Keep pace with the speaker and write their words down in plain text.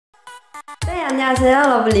네, 안녕하세요.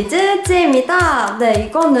 러블리즈 지혜입니다. 네,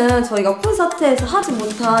 이거는 저희가 콘서트에서 하지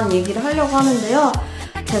못한 얘기를 하려고 하는데요.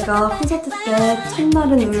 제가 콘서트 때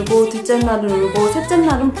첫날은 울고, 둘째 날은 울고, 셋째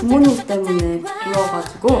날은 부모님 때문에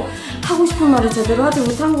울어가지고 하고 싶은 말을 제대로 하지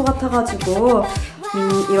못한 것 같아가지고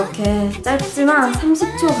이렇게 짧지만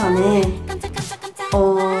 30초간에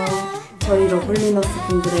저희 러블리너스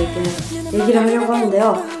분들에게 얘기를 하려고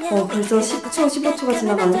하는데요. 벌써 10초, 15초가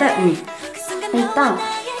지나가는데 일단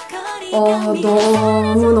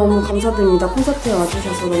너무너무 감사드립니다. 콘서트에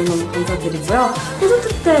와주셔서 너무너무 감사드리고요.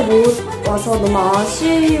 콘서트 때 못 와서 너무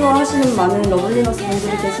아쉬워하시는 많은 러블리너스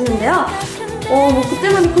분들이 계시는데요.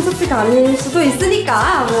 그때만 콘서트가 아닐 수도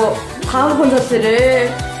있으니까 다음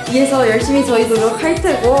콘서트를 위해서 열심히 저희 노력할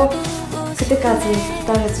테고 그때까지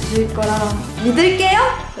기다려주실 거라 믿을게요.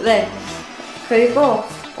 네. 그리고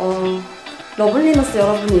러블리너스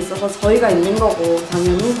여러분이 있어서 저희가 있는 거고,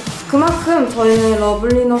 당연히 그만큼 저희는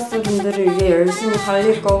러블리너스 분들을 위해 열심히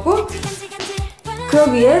달릴 거고,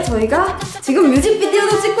 그러기 위해 저희가 지금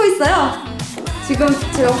뮤직비디오도 찍고 있어요. 지금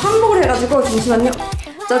제가 환복을 해가지고 잠시만요.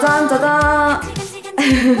 짜잔 짜잔.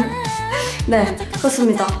 네,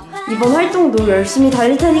 그렇습니다. 이번 활동도 열심히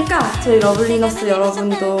달릴 테니까 저희 러블리너스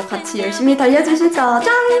여러분도 같이 열심히 달려주실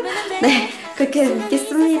거죠? 네, 그렇게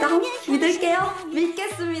믿겠습니다. 믿을게요.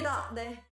 믿겠습니다. 네.